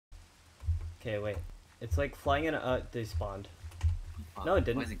Okay, wait. It's like flying in a. They spawned. Fuck, No, it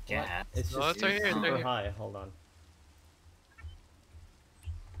didn't. wasn't gas. It's No, just it's right here, it's super right here. high. Hold on.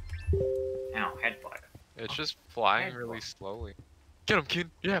 Ow, headbutt. It's just flying Headbutt. really slowly. Get him, kid.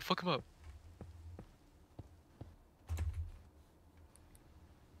 Yeah, fuck him up.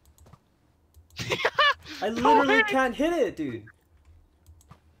 I literally can't hit it, dude.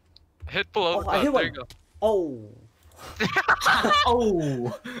 Hit below Oh, the I hit cloud. There you one. go. Oh.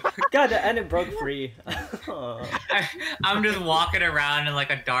 Oh! God, and it broke free. I'm just walking around in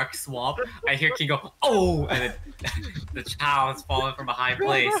like a dark swamp. I hear King go, oh! And then the child's falling from a high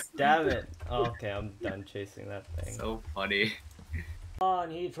place. Damn it. Oh, okay, I'm done chasing that thing. So funny. Come on,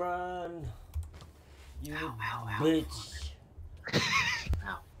 Heatran. You Ow, ow, ow. bitch.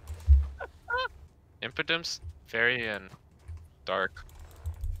 Ow. Impotence, fairy, and dark.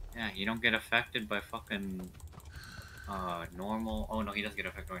 Yeah, you don't get affected by fucking normal. Oh no, he doesn't get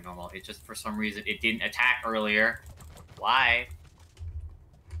affected by normal. It's just for some reason it didn't attack earlier. Why?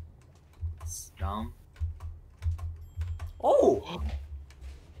 It's dumb. Oh!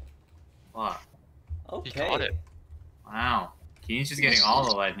 What? Okay. He caught it. Wow. Keen's just getting all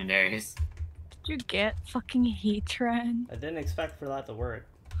the legendaries. Did you get fucking Heatran? I didn't expect for that to work.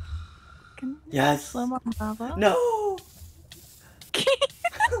 Can Yes! swim on lava? No!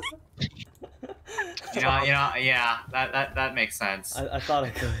 Yeah, that makes sense. I thought I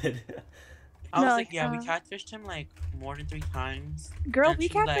could. I was No, like, like, yeah, we catfished him like more than 3 times. Girl, And we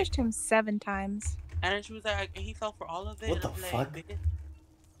she was catfished like- him 7 times. And then she was like, he fell for all of it. What and the I'm like, fuck? "Bitch,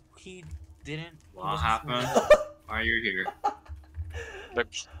 he didn't. he What wasn't happened? smart." Why are you here?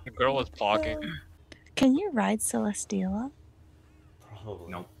 The girl was blocking. Can you ride Celesteela?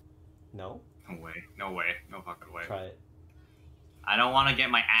 Probably. Nope. No? No way. No way. No fucking way. Try it. I don't want to get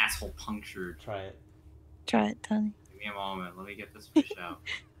my asshole punctured. Try it. Try it, Tony. Give me a moment. Let me get this fish out.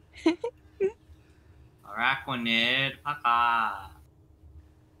 Araquanid. Paka.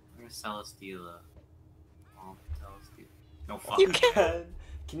 Where's Celesteela? Oh, Celesteela. No fuck. You can't.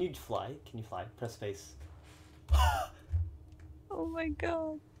 Can you fly? Can you fly? Press space. Oh my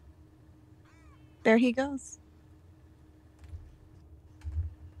god. There he goes.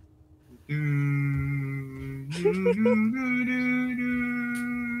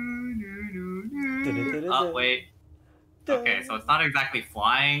 Oh, wait. Okay, so it's not exactly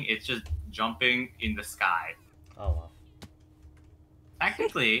flying, it's just jumping in the sky. Oh wow.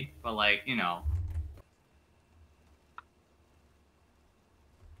 Technically, but like, you know.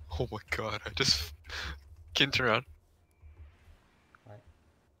 Oh my god, I just can't turn around. Wait.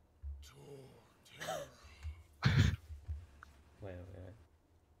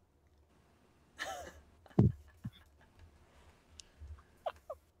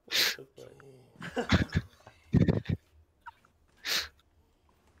 What the fuck?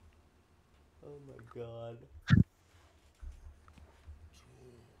 Oh my god.